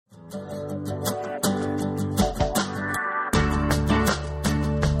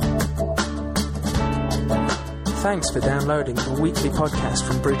Thanks for downloading the weekly podcast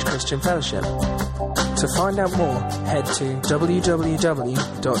from Bridge Christian Fellowship. To find out more, head to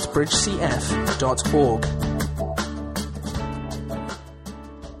www.bridgecf.org.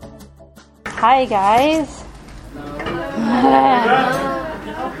 Hi guys.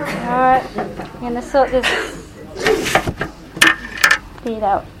 Alright, I'm going to sort this lead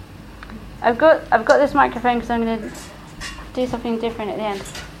out. I've got this microphone because I'm going to do something different at the end.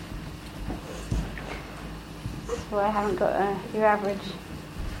 So I haven't got your average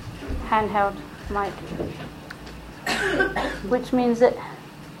handheld mic, which means that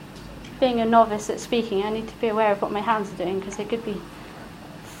being a novice at speaking, I need to be aware of what my hands are doing because they could be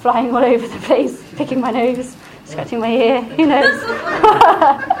flying all over the place, picking my nose, scratching my ear, who knows.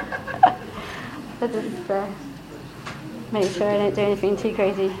 I just make sure I don't do anything too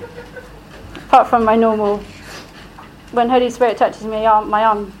crazy. Apart from my normal, when Holy Spirit touches me, my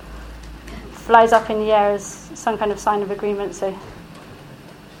arm flies up in the air as some kind of sign of agreement, so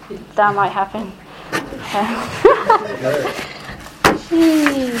that might happen.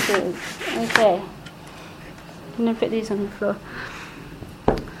 Jesus. Okay. I'm going to put these on the floor.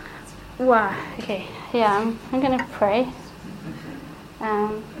 Wow. Okay. Yeah, I'm going to pray.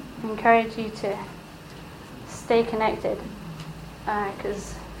 Encourage you to stay connected,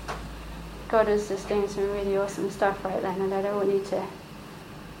 because God is just doing some really awesome stuff right then, and I don't want you to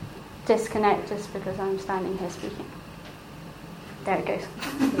disconnect just because I'm standing here speaking. There it goes.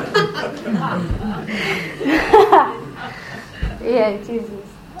 Yeah, Jesus.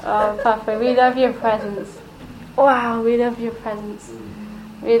 Oh, Papa, we love your presence. Wow, we love your presence.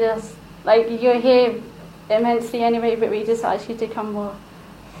 We just, you're here immensely anyway, but we just ask you to come more.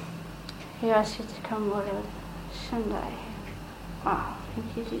 We ask you to come more, Lord. Shandai. Wow,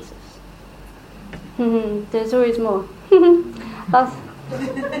 thank you, Jesus. There's always more.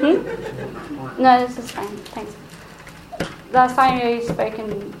 No, this is fine. Thanks. Last time you spoke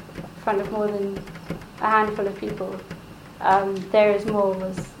in front of more than a handful of people. There is more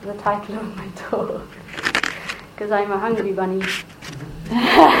was the title of my talk, because I'm a hungry bunny.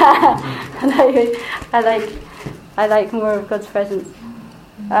 And I like more of God's presence.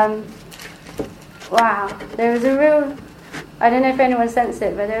 Wow, there was a real, I don't know if anyone sensed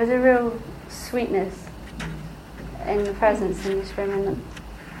it, but there was a real sweetness in the presence in this room. And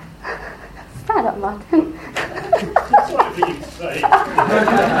stand up, Martin. That's what you say.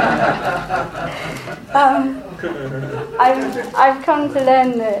 I've come to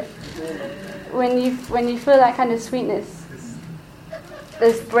learn that when you feel that kind of sweetness,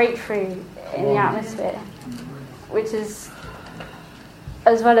 there's breakthrough in the atmosphere, which is,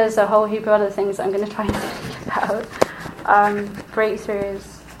 as well as a whole heap of other things I'm going to try and speak about. Breakthrough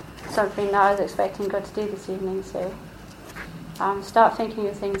is something that I was expecting God to do this evening, so start thinking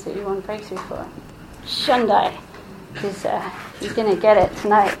of things that you want breakthrough for. Shundai, because you're going to get it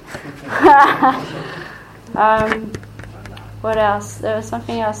tonight. What else? There was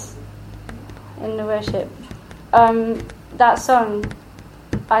something else in the worship. That song,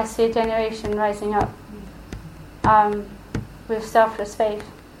 I See a Generation Rising Up, with selfless faith.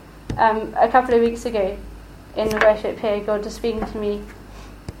 A couple of weeks ago in the worship here, God was speaking to me,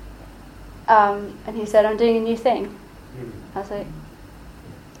 and he said, I'm doing a new thing. I was like,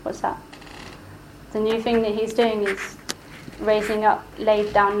 what's that? The new thing that he's doing is raising up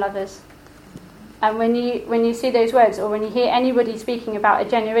laid down lovers. And when you see those words, or when you hear anybody speaking about a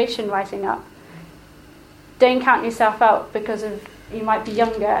generation rising up, don't count yourself out because of you might be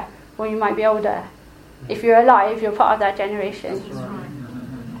younger or you might be older. If you're alive, you're part of that generation.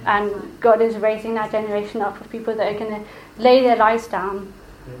 And God is raising that generation up of people that are going to lay their lives down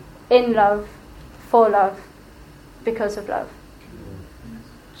in love, for love, because of love.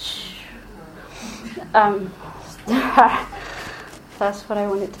 That's what I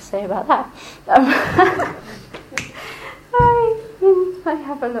wanted to say about that. I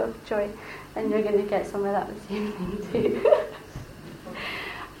have a lot of joy, and you're going to get some of that this evening too.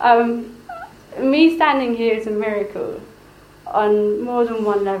 Me standing here is a miracle on more than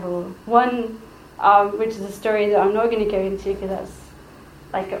one level. One, which is a story that I'm not going to go into because that's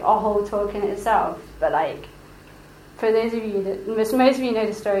like a whole talk in itself. But for those of you that, most of you know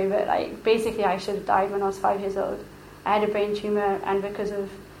the story, but basically I should have died when I was 5 years old. I had a brain tumour, and because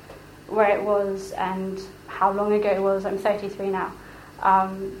of where it was and how long ago it was, I'm 33 now.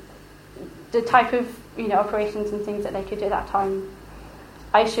 The type of operations and things that they could do at that time,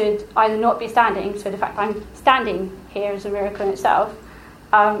 I should either not be standing, so the fact I'm standing here is a miracle in itself,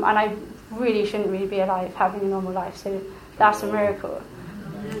 and I really shouldn't really be alive, having a normal life, so that's a miracle.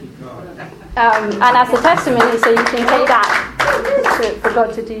 And that's a testimony, so you can take that for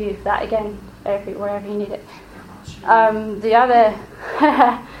God to do that again wherever you need it. The other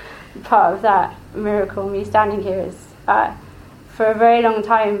part of that miracle, me standing here, is for a very long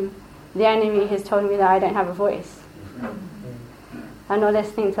time the enemy has told me that I don't have a voice. I'm not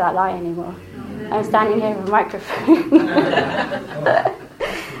listening to that lie anymore. I'm standing here with a microphone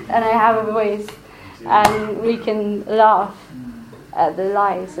and I have a voice, and we can laugh at the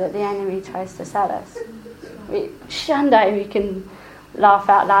lies that the enemy tries to sell us. We can laugh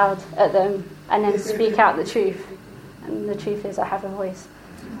out loud at them and then speak out the truth. And the truth is I have a voice.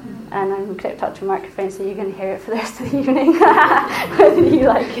 And I'm clipped up to a microphone, so you're going to hear it for the rest of the evening, whether you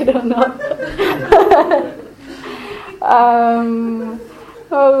like it or not.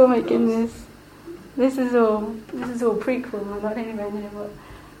 Oh my goodness. This is all prequel. I don't even know what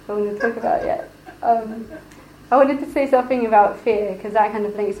I want to talk about yet. I wanted to say something about fear, because that kind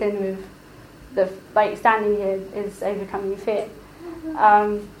of links in with standing here is overcoming fear.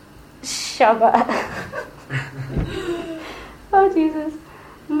 Shabbat. Oh Jesus,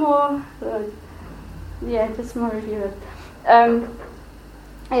 more. Just more review.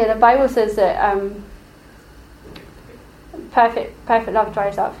 The Bible says that perfect love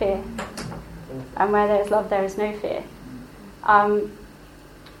drives out fear, and where there is love, there is no fear. And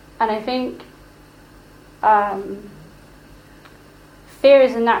I think fear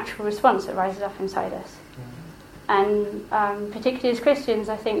is a natural response that rises up inside us. And particularly as Christians,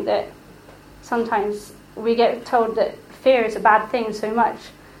 I think that sometimes we get told that fear is a bad thing so much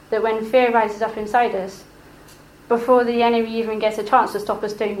that when fear rises up inside us, before the enemy even gets a chance to stop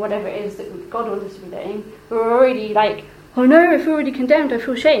us doing whatever it is that God wants us to be doing, we're already like, oh no, I feel already condemned, I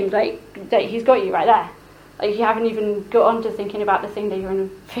feel shamed, like that he's got you right there. Like you haven't even got on to thinking about the thing that you're in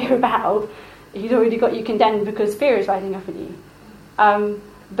fear about. He's already got you condemned because fear is rising up in you.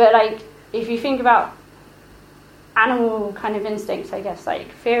 But like, if you think about animal kind of instincts, I guess,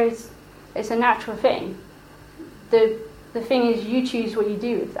 like fear it's a natural thing. The thing is, you choose what you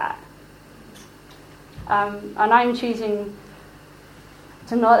do with that. And I'm choosing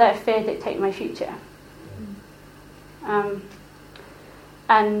to not let fear dictate my future. And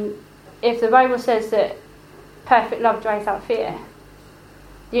if the Bible says that perfect love drives out fear,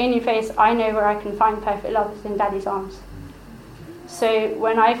 the only place I know where I can find perfect love is in Daddy's arms. So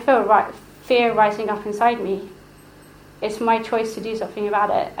when I feel fear rising up inside me, it's my choice to do something about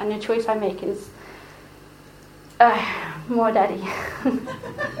it, and the choice I make is more Daddy.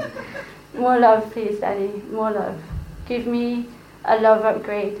 More love, please, Daddy. More love. Give me a love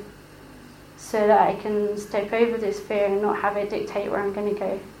upgrade so that I can step over this fear and not have it dictate where I'm going to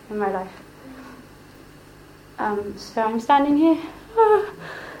go in my life. So I'm standing here.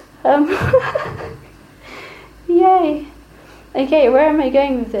 Yay. Okay, where am I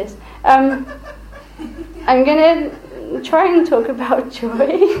going with this? I'm going to try and talk about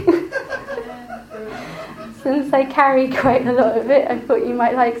joy. Since I carry quite a lot of it, I thought you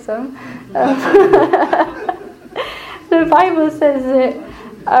might like some. The Bible says that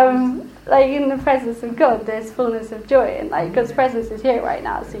in the presence of God there's fullness of joy, and God's presence is here right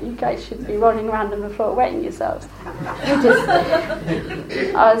now, so you guys should be rolling around on the floor wetting yourselves. Just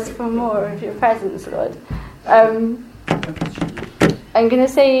ask for more of your presence, Lord. I'm going to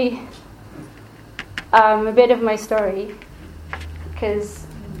say a bit of my story, because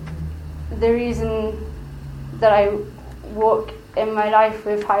the reason that I walk in my life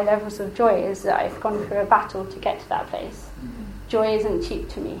with high levels of joy is that I've gone through a battle to get to that place. Joy isn't cheap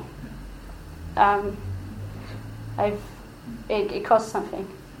to me. It costs something.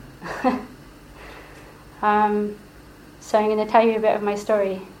 So I'm going to tell you a bit of my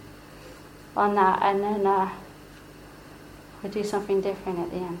story on that, and then we'll do something different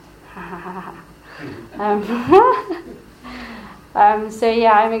at the end. So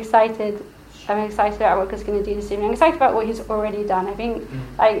yeah, I'm excited. I'm excited about what God's going to do this evening. I'm excited about what He's already done. I think,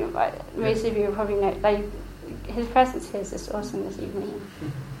 most of you will probably know, His presence here is just awesome this evening.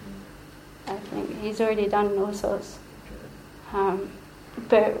 I think He's already done all sorts.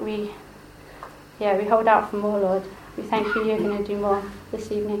 But we hold out for more, Lord. We thank you. You're going to do more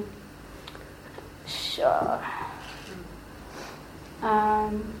this evening. Sure.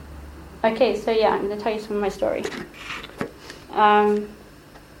 Okay, so yeah, I'm going to tell you some of my story.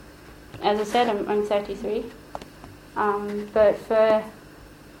 As I said, I'm 33. But for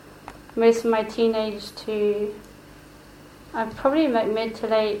most of my teenage to probably mid to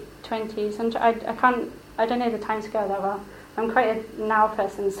late 20s, I don't know the time scale that well. I'm quite a now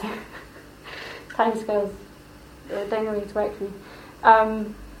person, so time scales don't always work for me.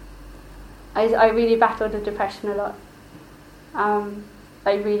 I really battled with depression a lot.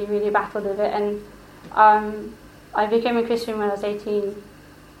 I really, really battled with it, and I became a Christian when I was 18.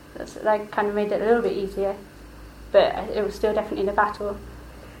 That kind of made it a little bit easier. but it was still definitely a battle.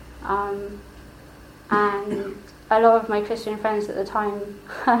 And a lot of my Christian friends at the time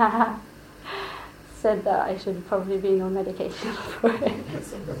said that I should have probably been on medication for it.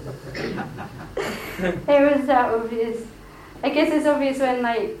 It was that obvious. I guess it's obvious when,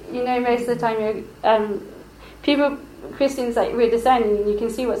 most of the time Christians, we're discerning, and you can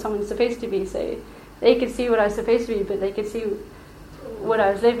see what someone's supposed to be, so they could see what I was supposed to be, but they could see what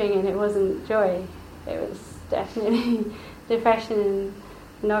I was living, and it wasn't joy. It was definitely depression and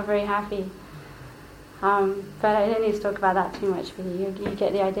not very happy. But I don't need to talk about that too much, really. You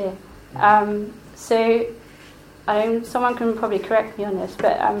get the idea. So someone can probably correct me on this,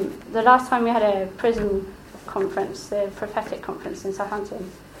 but the last time we had a prison conference, the prophetic conference in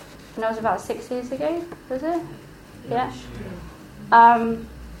Southampton, and that was about 6 years ago, was it? Yeah.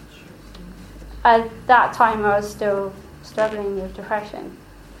 At that time I was still struggling with depression.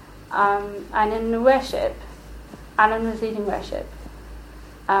 And in the worship, Alan was leading worship.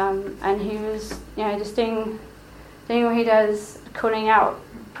 And he was, just doing what he does, calling out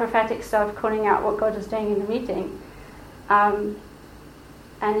prophetic stuff, calling out what God was doing in the meeting. And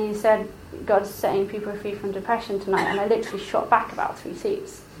he said, God's setting people free from depression tonight. And I literally shot back about 3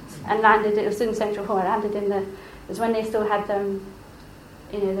 seats and landed. It was in Central Hall. I landed in it was when they still had them,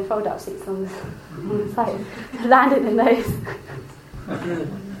 the fold-up seats on the side. I landed in those.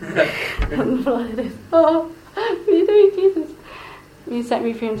 On the floor. Oh, what are you doing, Jesus? You set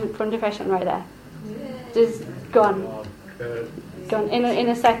me free from depression right there. Just gone. Gone. In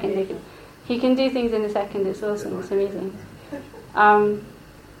a second. He can do things in a second. It's awesome. It's amazing.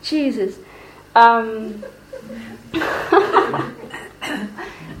 Jesus.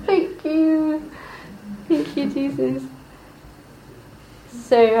 Thank you. Thank you, Jesus.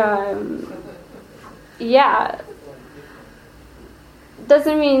 So, yeah. It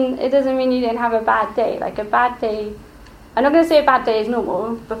doesn't mean you didn't have a bad day. Like a bad day, I'm not going to say a bad day is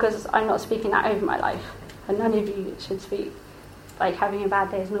normal, because I'm not speaking that over my life, and none of you should speak like having a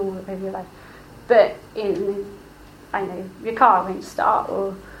bad day is normal over your life. But I know your car won't start,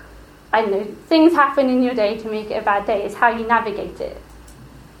 or I know things happen in your day to make it a bad day. It's how you navigate it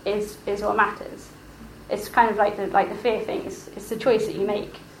is what matters. It's kind of like the fear thing. It's the choice that you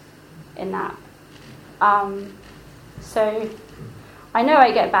make in that. So I know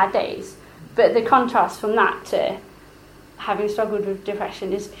I get bad days, but the contrast from that to having struggled with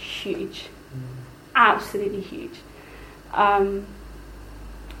depression is huge. Absolutely huge.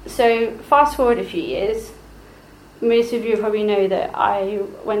 So fast forward a few years, most of you probably know that I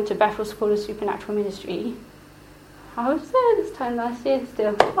went to Bethel School of Supernatural Ministry. I was there this time last year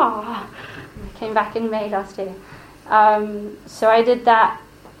still. I came back in May last year. So I did that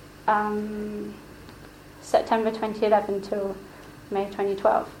September 2011 till May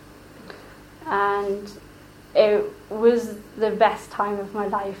 2012. And it was the best time of my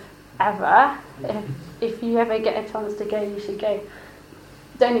life ever. If you ever get a chance to go, you should go.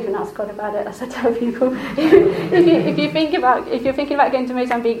 Don't even ask God about it, as I tell people. if you're thinking about going to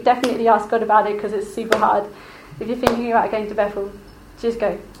Mozambique, definitely ask God about it, because it's super hard. If you're thinking about going to Bethel, just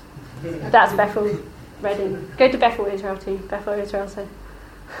go. That's Bethel, Reading. Go to Bethel, Israel too. Bethel, Israel, so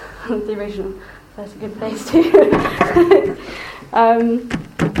the original. That's a good place too.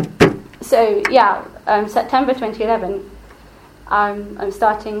 September 2011, I'm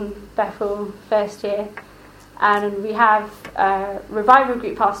starting Bethel first year, and we have revival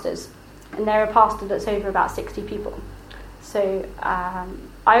group pastors, and they're a pastor that's over about 60 people. So I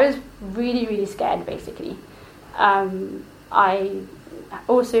was really, really scared, basically. I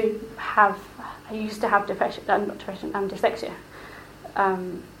used to have dyslexia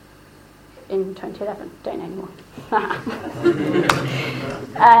in 2011, don't anymore.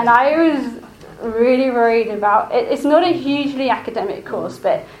 And I was really worried about it. It's not a hugely academic course,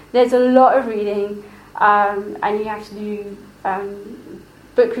 but there's a lot of reading, and you have to do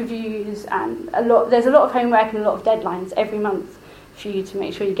book reviews, and there's a lot of homework and a lot of deadlines every month for you to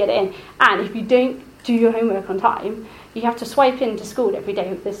make sure you get it in. And if you don't do your homework on time, you have to swipe into school every day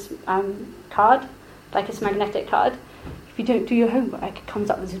with this card, like this magnetic card. If you don't do your homework, it comes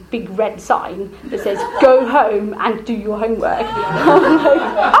up with this big red sign that says, go home and do your homework. I'm like,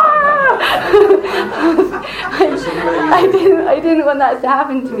 I didn't want that to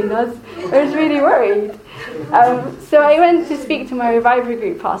happen to me. I was really worried. So I went to speak to my revival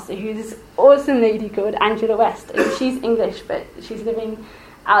group pastor, who's this awesome lady called Angela West. And she's English, but she's living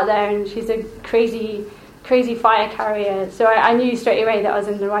out there, and she's a crazy fire carrier. So I knew straight away that I was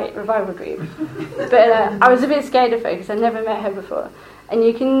in the right revival group. But I was a bit scared of her because I'd never met her before. And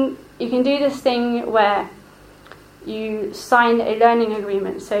you can do this thing where you sign a learning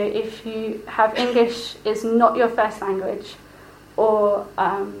agreement. So if you have English is not your first language, or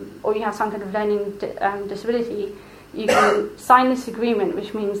you have some kind of learning disability, you can sign this agreement,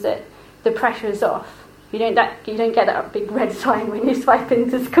 which means that the pressure is off. You don't get that big red sign when you swipe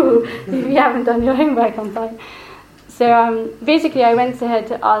into school if you haven't done your homework on time. So basically, I went to her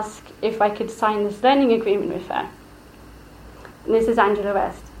to ask if I could sign this learning agreement with her. And this is Angela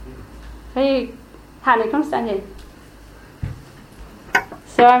West. Hey, Hannah, come stand here.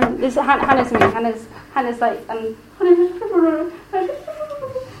 So this is Hannah's me. Hannah's like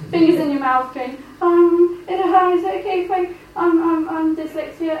fingers in your mouth, going, is it okay if I'm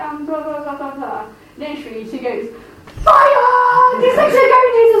dyslexia, blah blah blah blah blah. Literally, she goes, fire! Dyslexia, go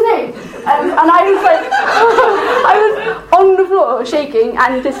in Jesus' name! And I was like, I was on the floor shaking,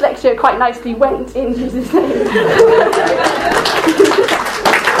 and dyslexia quite nicely went in Jesus' name.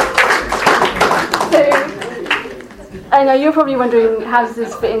 So, I know you're probably wondering how does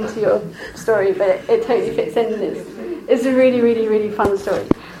this fit into your story, but it totally fits in. It's a really, really, really fun story.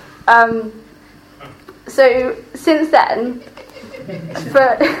 So since then,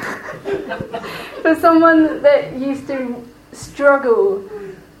 for someone that used to struggle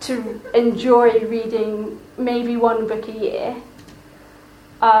to enjoy reading maybe one book a year,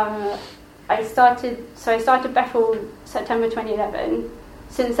 I started Bethel September 2011.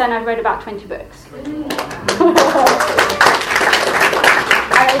 Since then, I've read about 20 books. And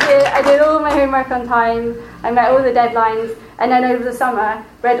I did all my homework on time. I met all the deadlines, and then over the summer,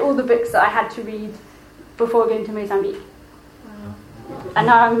 read all the books that I had to read before going to Mozambique. And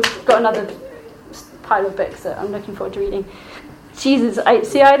now I've got another pile of books that I'm looking forward to reading. Jesus, I'd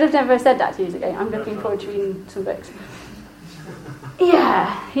have never said that 2 years ago. I'm looking forward to reading some books.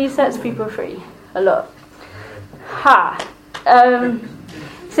 Yeah, he sets people free a lot.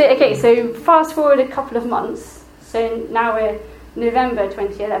 So fast forward a couple of months. So now we're November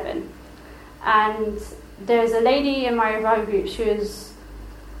 2011, and there's a lady in my revival group. She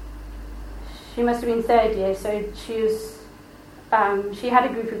must have been third year. So she had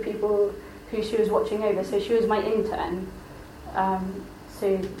a group of people who she was watching over. So she was my intern.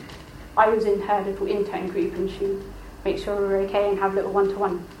 So I was in her little intern group, and she would make sure we were okay and have little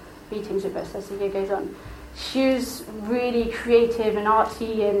one-to-one meetings with us as the year goes on. She was really creative and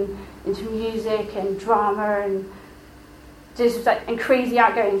artsy and into music and drama and just and crazy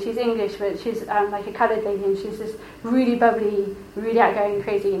outgoing. She's English, but she's like a coloured lady, and she's just really bubbly, really outgoing and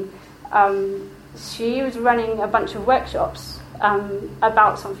crazy. She was running a bunch of workshops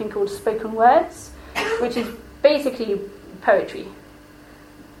about something called spoken words, which is basically poetry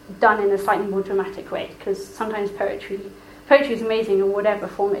done in a slightly more dramatic way, because sometimes poetry is amazing in whatever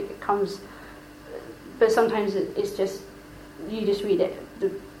form it comes, but sometimes it's just you just read it.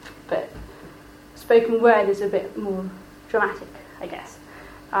 But spoken word is a bit more dramatic, I guess.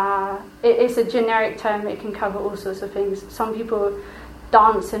 It's a generic term. It can cover all sorts of things. Some people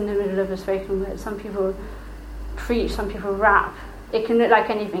dance in the middle of a spoken word. Some people preach. Some people rap. It can look like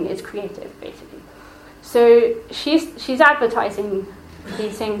anything. It's creative, basically. So she's advertising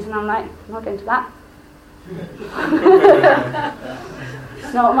these things, and I'm like, I'm not going to that.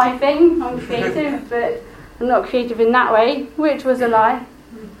 It's not my thing. I'm creative, but I'm not creative in that way, which was a lie.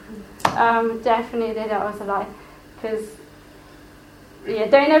 Definitely that was a lie, because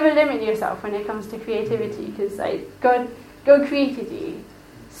don't ever limit yourself when it comes to creativity, because God created you,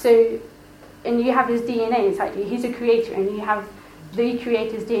 so, and you have His DNA inside you. He's a creator, and you have the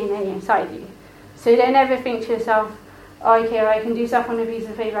Creator's DNA inside you. So don't ever think to yourself, oh, okay, I can do stuff on a piece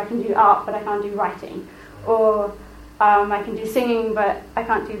of paper, I can do art, but I can't do writing, or I can do singing, but I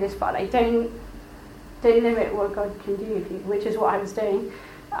can't do this part. Don't limit what God can do with you, which is what I was doing,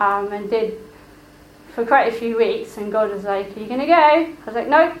 and did for quite a few weeks. And God was like, "Are you going to go?" I was like,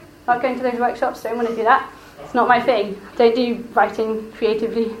 "No, not going to those workshops. Don't want to do that. It's not my thing. Don't do writing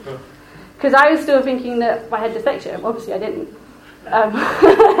creatively." Because I was still thinking that I had dyslexia. Obviously, I didn't.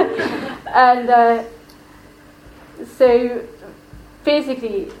 And so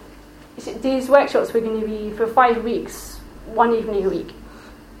basically, these workshops were going to be for 5 weeks, 1 evening a week.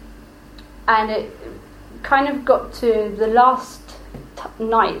 And it kind of got to the last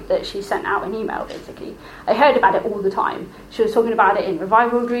night that she sent out an email, basically. I heard about it all the time. She was talking about it in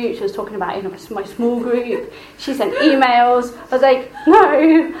revival group. She was talking about it in my small group. She sent emails. I was like,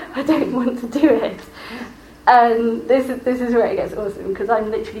 no, I don't want to do it. And this is where it gets awesome, because I'm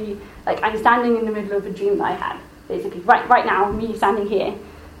literally, I'm standing in the middle of a dream that I had, basically. Right now, me standing here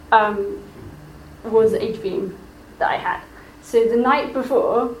was a dream that I had. So the night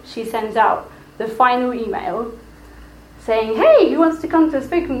before, she sends out the final email saying, hey, who wants to come to a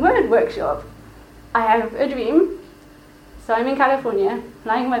spoken word workshop? I have a dream So I'm in California,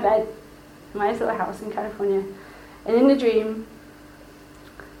 lying in my bed, in my little house in California, and in the dream,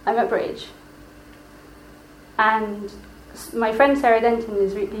 I'm at Bridge. And my friend Sarah Denton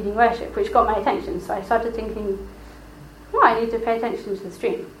is leading worship, which got my attention. So I started thinking, I need to pay attention to this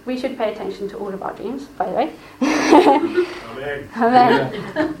dream. We should pay attention to all of our dreams, by the way. Amen.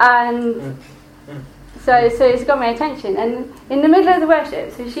 Amen. And so it's got my attention. And in the middle of the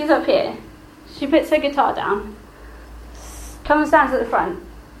worship, so she's up here, she puts her guitar down, comes and stands at the front,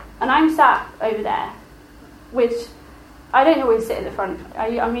 and I'm sat over there, which I don't always sit at the front.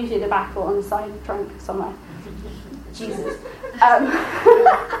 I'm usually at the back or on the side trunk somewhere. Jesus.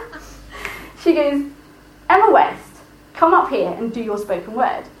 She goes, Emma West, come up here and do your spoken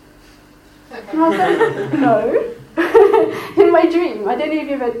word. And I was like, no. In my dream, I don't know if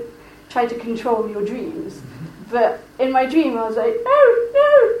you've ever tried to control your dreams, but in my dream I was like, no,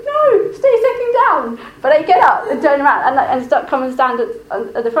 stay sitting down. But I get up and turn around and start come and stand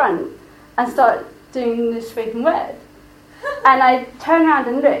at the front and start doing this spoken word. And I turn around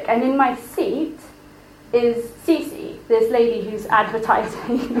and look, and in my seat is Cece, this lady who's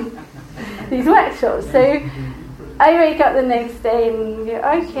advertising these workshops. So I wake up the next day and go,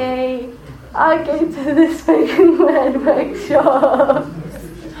 okay, I'll go to the spoken word workshop,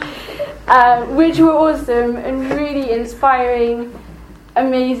 which were awesome and really inspiring,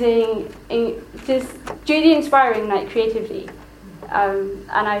 amazing, just really inspiring, like creatively. And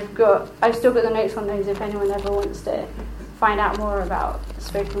I've still got the notes on those if anyone ever wants to find out more about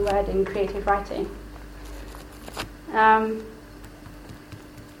spoken word and creative writing.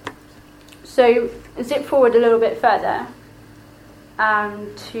 So zip forward a little bit further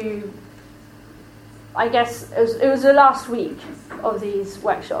to, I guess, it was the last week of these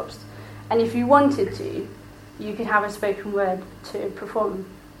workshops, and if you wanted to, you could have a spoken word to perform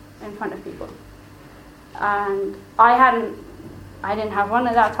in front of people. And I didn't have one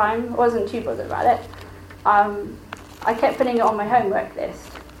at that time. I wasn't too bothered about it. I kept putting it on my homework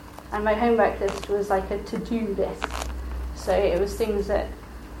list, and my homework list was like a to-do list. So it was things that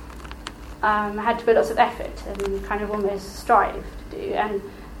I had to put lots of effort and kind of almost strive to do, and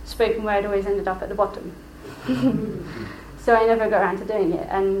spoken word always ended up at the bottom. So I never got around to doing it.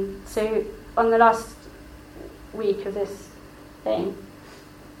 And so on the last week of this thing,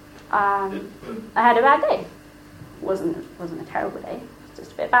 I had a bad day. Wasn't a terrible day, it was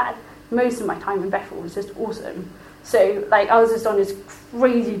just a bit bad. Most of my time in Bethel was just awesome. So like I was just on this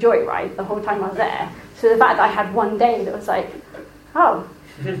crazy joyride the whole time I was there. So the fact that I had one day that was like, oh,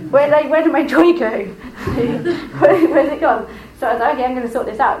 where did my joy go? Where's it gone? So I was like, okay, I'm going to sort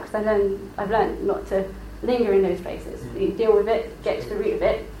this out, because I've learned not to linger in those places. You deal with it, get to the root of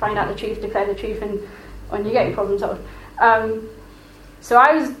it, find out the truth, declare the truth, and on you go, problem solved. So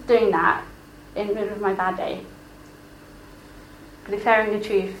I was doing that in the middle of my bad day, declaring the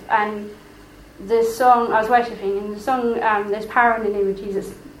truth. And the song, I was worshipping, and the song, there's power in the name of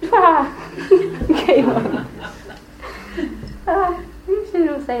Jesus, came on. We should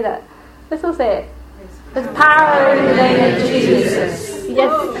all say that. Let's all say it. There's power in the name of Jesus.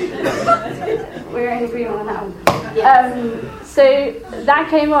 Yes. We're in agreement on that one. So that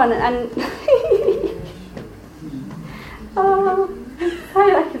came on, and oh,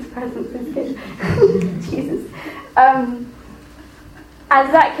 I like his presence. It's good. Jesus. As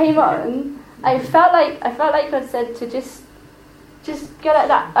that came on, I felt like God said to just go like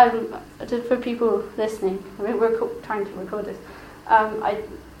that. For people listening, we're trying to record this. I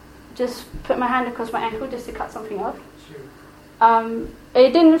just put my hand across my ankle just to cut something off.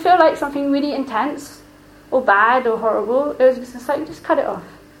 It didn't feel like something really intense or bad or horrible. It was just like, just cut it off.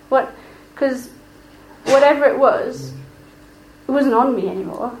 Because whatever it wasn't on me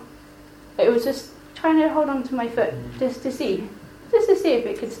anymore. It was just trying to hold on to my foot just to see if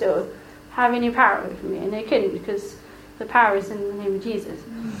it could still have any power over me, and it couldn't, because the power is in the name of Jesus.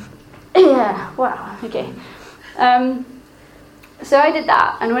 Yeah, wow, okay. So I did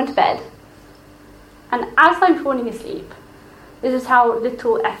that and went to bed. And as I'm falling asleep, this is how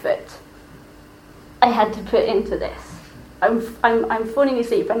little effort I had to put into this. I'm falling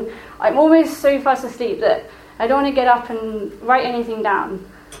asleep, and I'm almost so fast asleep that I don't want to get up and write anything down.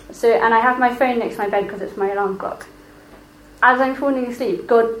 And I have my phone next to my bed because it's my alarm clock. As I'm falling asleep,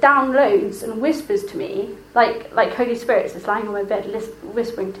 God downloads and whispers to me, like Holy Spirit is lying on my bed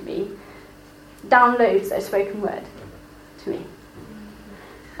whispering to me, downloads a spoken word to me,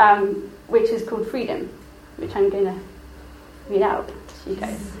 which is called freedom, which I'm going to read out to you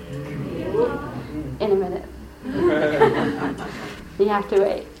guys in a minute. You have to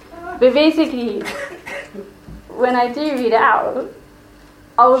wait. But basically, when I do read it out,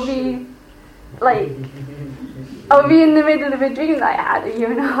 I'll be like, I'll be in the middle of a dream that I had a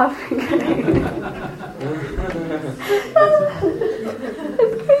year and a half ago.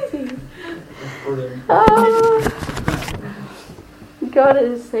 It's crazy. God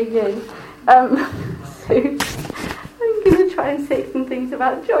is so good. So I'm going to try and say some things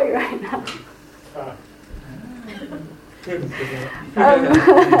about joy right now.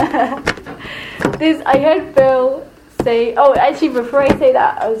 I heard Bill say, actually before I say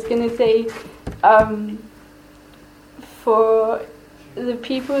that, I was going to say, for the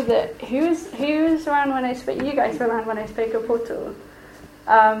people that, who was around when I spoke, you guys were around when I spoke at Portal.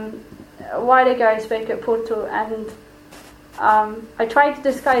 A while ago I spoke at Portal, and I tried to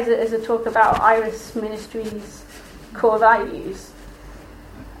disguise it as a talk about Iris Ministries' core values.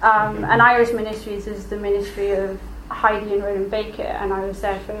 And Iris Ministries is the ministry of Heidi and Roland Baker, and I was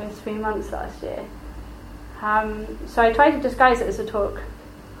there for 3 months last year. So I tried to disguise it as a talk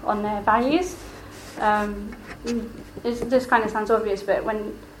on their values. This kind of sounds obvious, but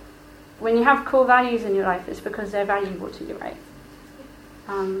when you have core values in your life, it's because they're valuable to you, right?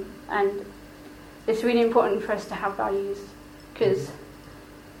 And it's really important for us to have values, because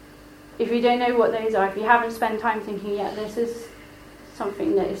if you don't know what those are, if you haven't spent time thinking, this is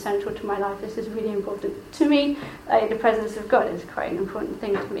something that is central to my life, this is really important to me, the presence of God is quite an important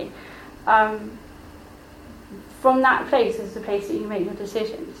thing to me. From that place is the place that you make your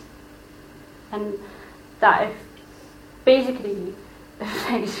decisions, and that basically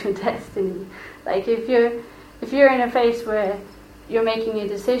affects your destiny. Like if you're in a place where you're making a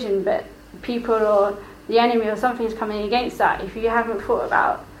decision, but people or the enemy or something's coming against that, if you haven't thought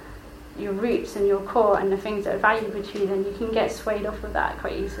about your roots and your core and the things that are valuable to you, then you can get swayed off of that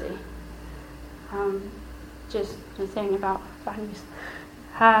quite easily. Just the thing about values.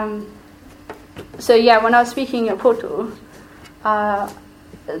 When I was speaking at Portal,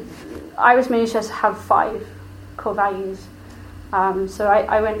 Iris Ministries have 5 core values. So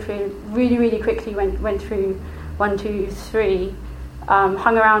I went through really, really quickly, went through 1, 2, 3,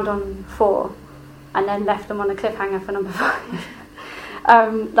 hung around on 4, and then left them on a cliffhanger for number 5.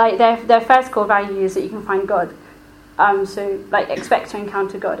 Their first core value is that you can find God. Expect to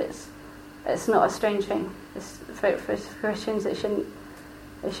encounter God. It's not a strange thing. For Christians, it shouldn't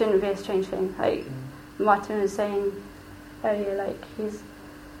be a strange thing. Like Martin was saying earlier, he's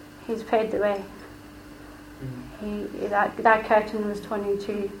paid the way. That curtain was torn in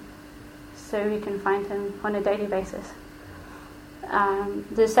two, so we can find him on a daily basis.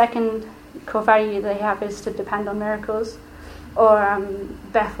 The second core value they have is to depend on miracles, or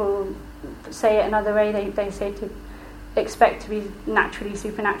Bethel say it another way. They say to expect to be naturally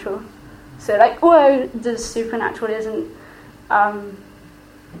supernatural. So the supernatural isn't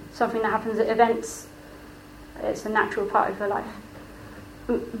something that happens at events. It's a natural part of your life.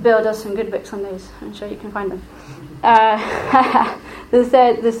 Bill does some good books on those. I'm sure you can find them.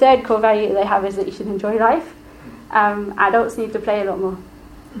 The third core value they have is that you should enjoy life. Adults need to play a lot more.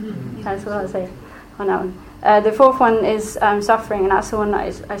 That's what I'll say on that one. The fourth one is suffering, and that's the one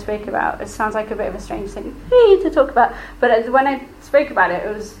that I spoke about. It sounds like a bit of a strange thing to talk about, but when I spoke about it,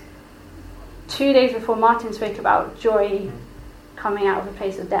 it was 2 days before Martin spoke about joy coming out of a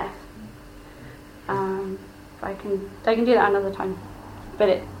place of death. I can do that another time,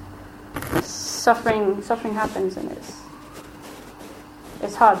 but suffering happens, and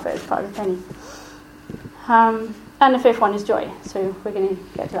it's hard, but it's part of the journey. And the fifth one is joy, so we're going to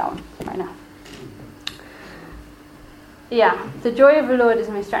get to that one right now. Yeah, the joy of the Lord is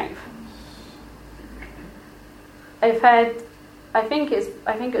my strength. I've heard, I think it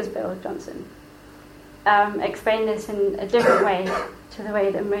was Bill Johnson, explain this in a different way to the way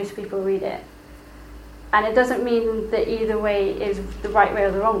that most people read it. And it doesn't mean that either way is the right way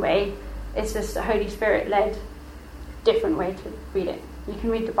or the wrong way. It's just a Holy Spirit-led different way to read it. You can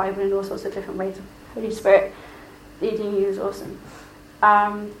read the Bible in all sorts of different ways. Holy Spirit leading you is awesome.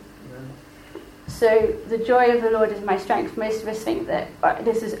 So the joy of the Lord is my strength. Most of us think that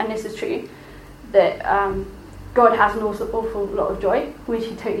this is true, that God has an awful lot of joy, which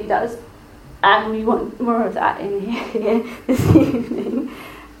He totally does, and we want more of that in here this evening.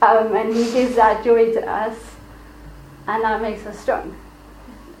 And He gives that joy to us, and that makes us strong,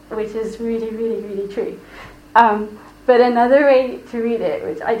 which is really, really, really true. But another way to read it,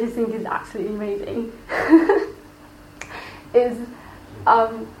 which I just think is absolutely amazing, is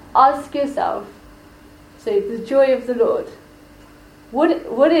ask yourself, so the joy of the Lord,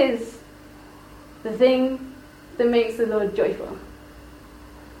 what is the thing that makes the Lord joyful?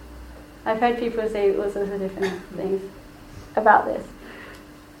 I've heard people say all sorts of different things about this.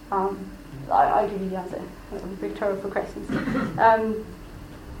 I'll give you the answer. Rhetorical questions.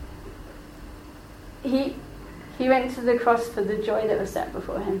 He He went to the cross for the joy that was set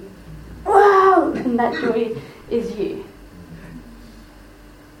before him. Wow! And that joy is you.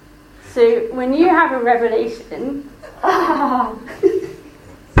 So when you have a revelation,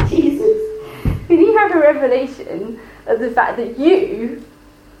 Jesus, when you have a revelation of the fact that you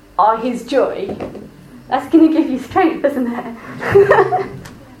are his joy, that's going to give you strength, isn't it?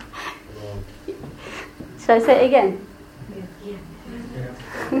 Should I say it again?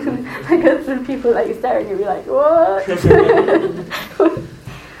 I got some people staring at me what?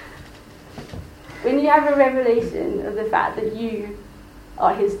 When you have a revelation of the fact that you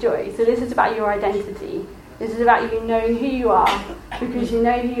are his joy, so this is about your identity. This is about you knowing who you are because you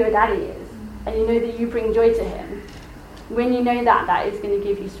know who your daddy is and you know that you bring joy to him. When you know that, that is going to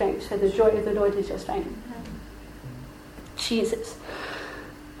give you strength. So the joy of the Lord is your strength. Jesus.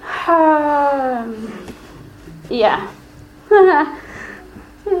 Yeah.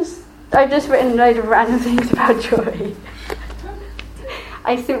 I've just written a load of random things about joy.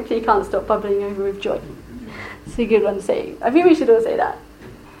 I simply can't stop bubbling over with joy. It's a good one to say. I think we should all say that.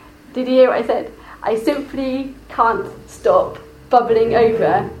 Did you hear what I said? I simply can't stop bubbling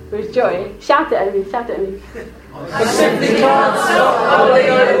over with joy. Shout it at me, shout it at me. I simply can't stop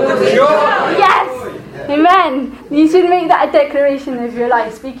bubbling over with joy. Yes! Amen. You should make that a declaration of your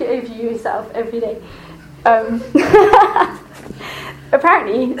life. Speak it over yourself every day.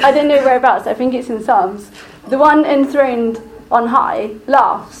 Apparently, I don't know whereabouts, I think it's in Psalms, the one enthroned on high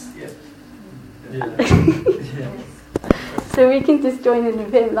laughs. Yes. So we can just join in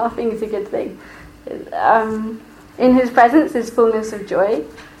with him. Laughing is a good thing. In his presence is fullness of joy.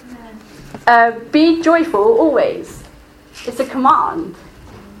 Be joyful always. It's a command.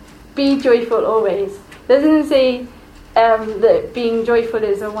 Be joyful always. It doesn't say that being joyful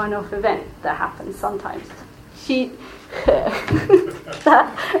is a one-off event that happens sometimes.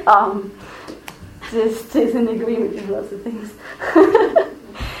 That just is in agreement with lots of things.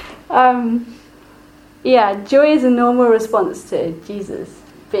 Joy is a normal response to Jesus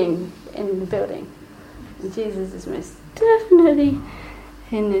being in the building. And Jesus is most definitely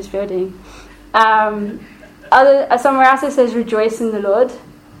in this building. Somewhere else it says rejoice in the Lord.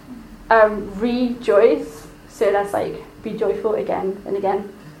 Rejoice. So that's be joyful again and again.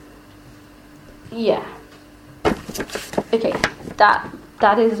 Yeah. Okay, that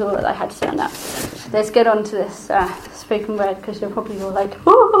is all that I had to say on that. Let's get on to this spoken word, because you're probably all I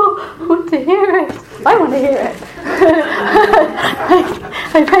want to hear it. I want to hear it.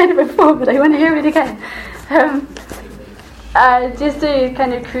 I've heard it before, but I want to hear it again. Just to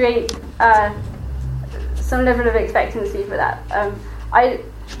kind of create some level of expectancy for that. I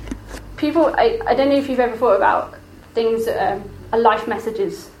don't know if you've ever thought about things that are life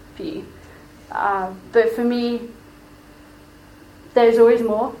messages for you. But for me, there's always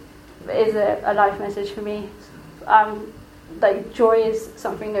more. It is a life message for me. Joy is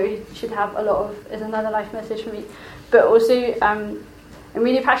something that we should have a lot of, is another life message for me. But also, I'm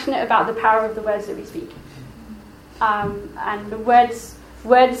really passionate about the power of the words that we speak. And the words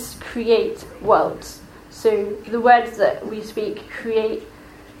create worlds. So the words that we speak create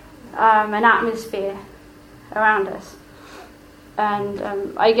an atmosphere around us. And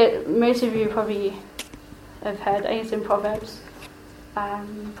most of you probably have heard, I guess in Proverbs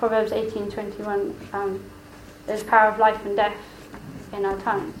 18:21, there's power of life and death in our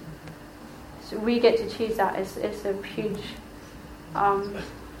tongues. So we get to choose that. It's a huge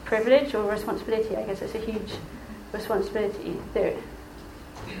privilege or responsibility. I guess it's a huge responsibility that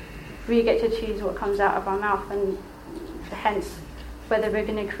we get to choose what comes out of our mouth, and hence whether we're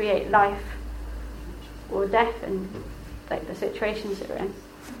going to create life or death and the situations that we're in.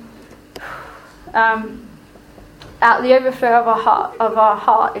 Out the overflow of our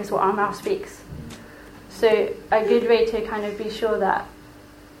heart is what our mouth speaks. So a good way to kind of be sure that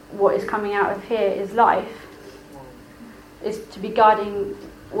what is coming out of here is life is to be guarding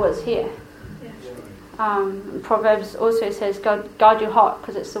what's here. Proverbs also says guard your heart,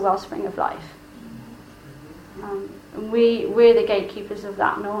 because it's the wellspring of life. And we're the gatekeepers of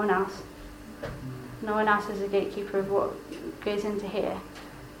that, no one else. No one else is a gatekeeper of what goes into here,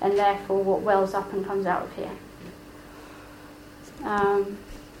 and therefore what wells up and comes out of here.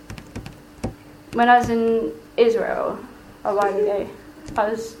 When I was in Israel a while ago, I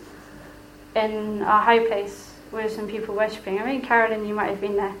was in our high place with some people worshipping. I mean, Carolyn, you might have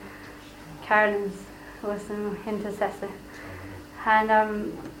been there. Carolyn's awesome intercessor. And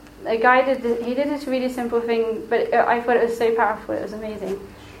a guy did this really simple thing, but I thought it was so powerful. It was amazing.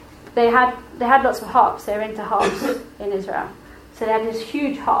 They had lots of harps. They were into harps in Israel. So they had this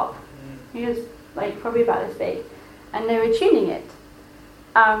huge harp. He was probably about this big, and they were tuning it.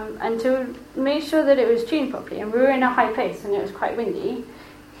 and to make sure that it was tuned properly, and we were in a high place and it was quite windy,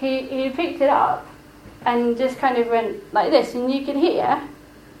 he picked it up and just kind of went like this, and you can hear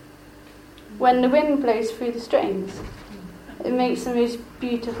when the wind blows through the strings, it makes the most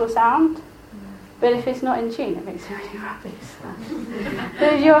beautiful sound. But if it's not in tune, it makes a really rubbish sound. So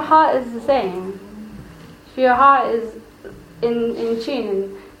if your heart is the same, if your heart is in tune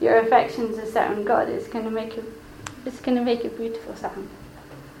and your affections are set on God, it's going to make a beautiful sound.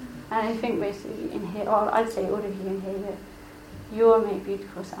 And I think most of you in here, or I'd say all of you in here, you all make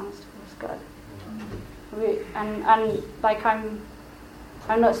beautiful sounds towards God. And like I'm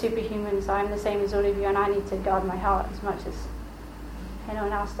not superhuman, so I'm the same as all of you, and I need to guard my heart as much as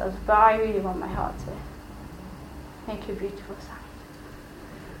anyone else does. But I really want my heart to make a beautiful sound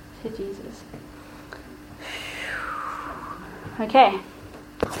to Jesus. Okay.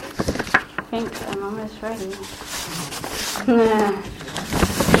 I think I'm almost ready.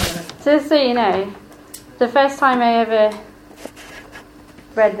 Just so you know, the first time I ever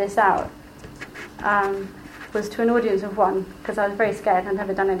read this out was to an audience of one, because I was very scared. I'd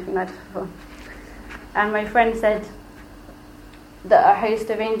never done anything like this before. And my friend said that a host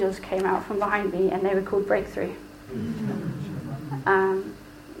of angels came out from behind me, and they were called Breakthrough. And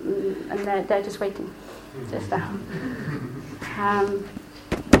they're just waiting, just now.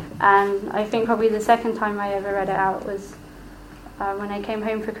 And I think probably the second time I ever read it out was when I came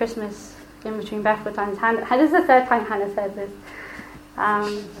home for Christmas in between Bethel times. This is the third time Hannah said this.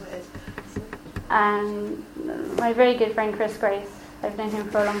 And my very good friend Chris Grace, I've known him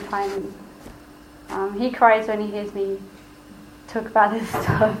for a long time. He cries when he hears me talk about this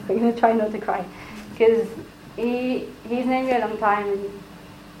stuff. I'm going to try not to cry, because he's known me a long time and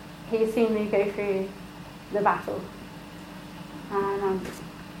he's seen me go through the battle. And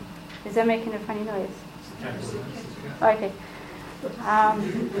is that making a funny noise? Okay.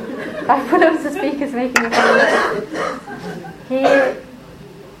 I put up the speakers making a funny noise.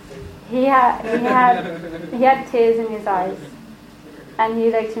 He had tears in his eyes, and he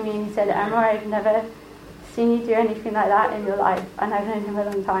looked at me and he said, "Emma, I've never seen you do anything like that in your life, and I've known him a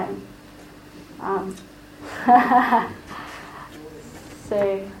long time."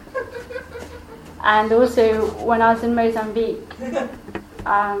 So, and also when I was in Mozambique,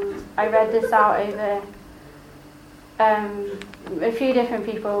 I read this out over a few different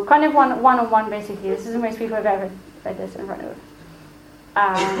people, kind of one-on-one basically. This is the most people I've ever read this in front of.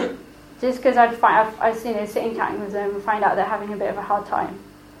 Just because I was sitting chatting with them and find out they're having a bit of a hard time.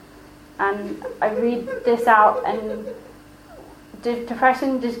 And I read this out, and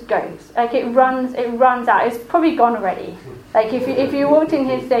depression just goes. Like it runs out. It's probably gone already. Like if you walked in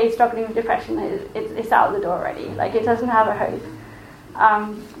here today struggling with depression, it's out the door already. Like it doesn't have a hope.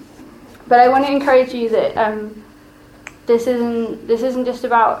 But I want to encourage you that this isn't just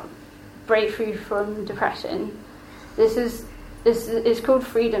about breakthrough from depression. This is called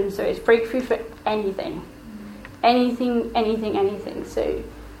freedom, so it's breakthrough for anything. So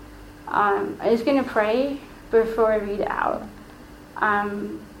I'm just going to pray before I read it out.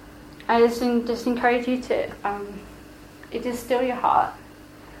 I just encourage you to just still your heart.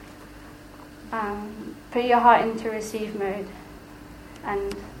 Put your heart into receive mode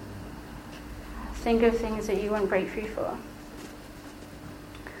and think of things that you want breakthrough for.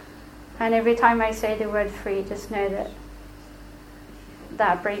 And every time I say the word free, just know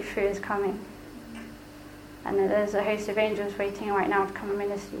that breakthrough is coming, and that there's a host of angels waiting right now to come and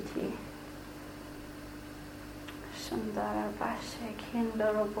minister to you.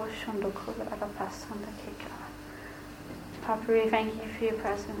 Papa, we thank you for your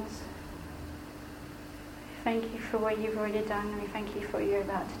presence. We thank you for what you've already done, and we thank you for what you're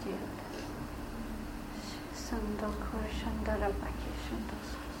about to do.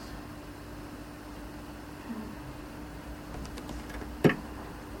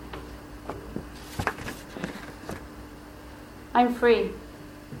 I'm free.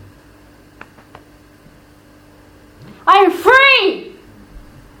 I'm free!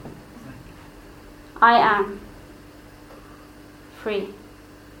 I am free.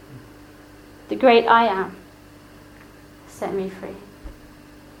 The great I am set me free.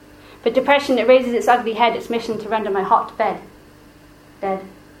 But depression, it raises its ugly head, its mission to render my heart dead.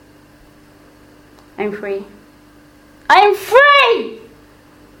 I'm free. I am free!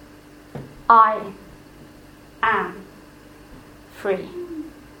 I am free.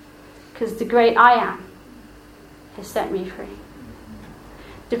 Because the great I am has set me free.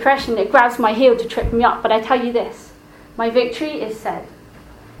 Depression, it grabs my heel to trip me up, but I tell you this, my victory is said.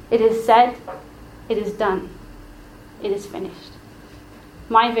 It is said, it is done, it is finished.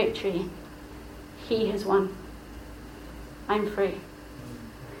 My victory, he has won. I'm free.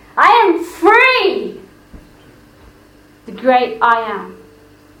 great I am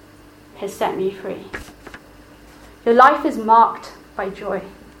has set me free. Your life is marked by joy.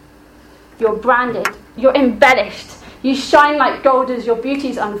 You're branded. You're embellished. You shine like gold as your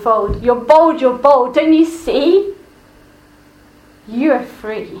beauties unfold. You're bold. Don't you see? You are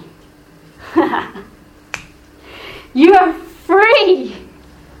free. You are free.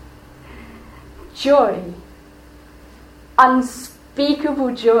 Joy.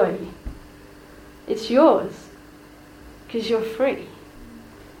 Unspeakable joy. It's yours. Because you're free.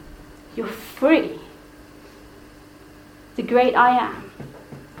 You're free. The great I am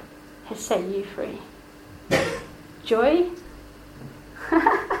has set you free. Joy?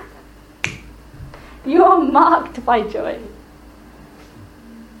 You're marked by joy.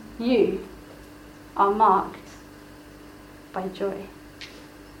 You are marked by joy.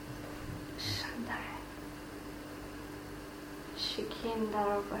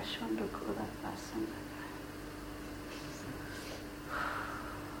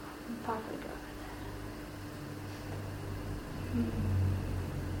 Papa God.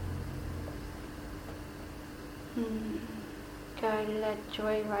 God, let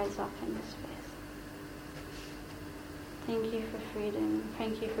joy rise up in this place. Thank you for freedom.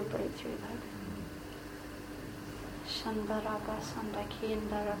 Thank you for breakthrough, Lord. Shandaraba Sandaki and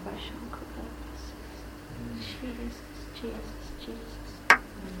Daraba Shankudaraba. Jesus.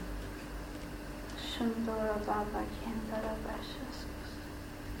 Shandora Baba Kendaraba Shaskus.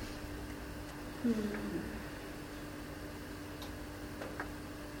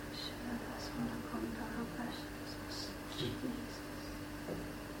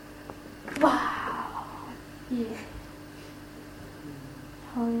 Wow! Yeah.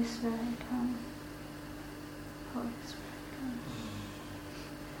 Holy Spirit, come. Holy Spirit, come.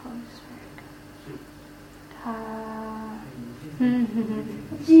 Holy Spirit, come.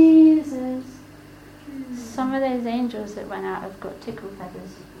 Jesus. Some of those angels that went out have got tickle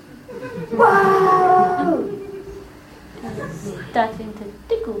feathers. Wow! Starting to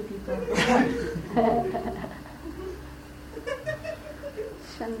tickle people.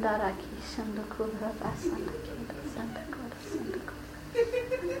 Shandaraki, Shandakura, Basandaki, Sandakura, Sandakura.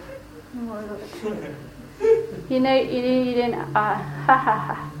 You know, you didn't.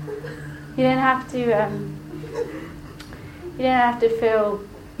 You didn't have to. You didn't have to feel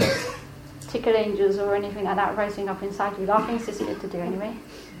tickle angels or anything like that rising up inside you. Laughing's just good to do anyway.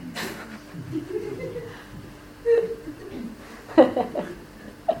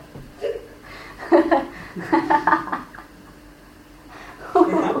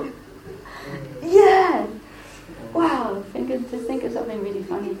 Yeah! Wow, just think of something really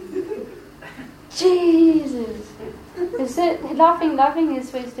funny. Jesus! Is it laughing is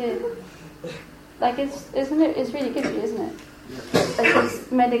supposed to, like, it's really good for you, isn't it? Like,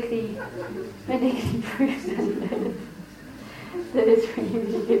 it's medically proven that it's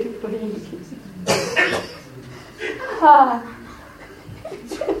really good for you.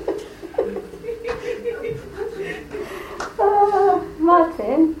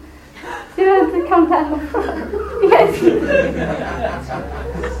 Martin, do you want to come down the front? Yes.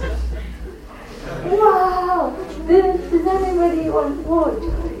 Wow! Does anybody want more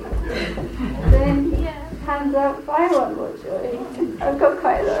joy? Then hands up, I want more joy. I've got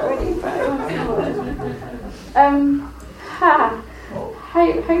quite a lot already, but I want more.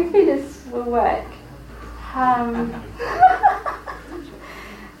 Hopefully this will work.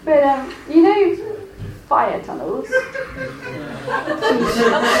 But you know fire tunnels?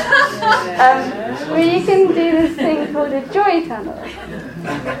 Where you can do this thing called a joy tunnel.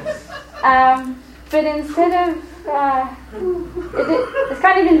 But instead of it's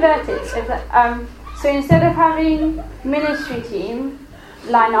kind of inverted. So instead of having ministry team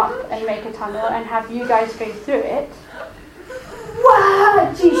line up and make a tunnel and have you guys go through it,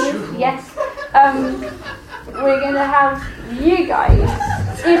 wow, Jesus, yes. We're going to have you guys,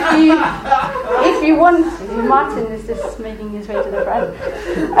 if you want to, Martin is just making his way to the front,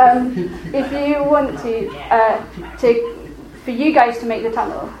 if you want to for you guys to make the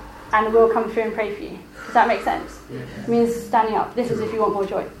tunnel, and we'll come through and pray for you. Does that make sense? It means standing up. This is if you want more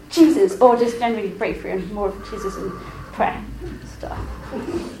joy. Jesus, or just generally breakthrough and more of Jesus and prayer stuff.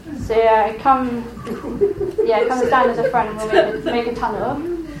 So come stand at the front and we'll make a tunnel.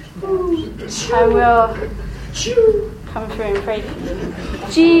 And we'll come through and pray for you.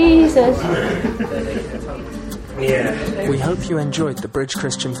 Jesus. Yeah. We hope you enjoyed the Bridge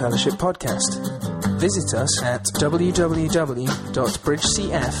Christian Fellowship podcast. Visit us at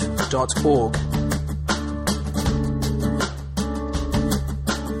www.bridgecf.org.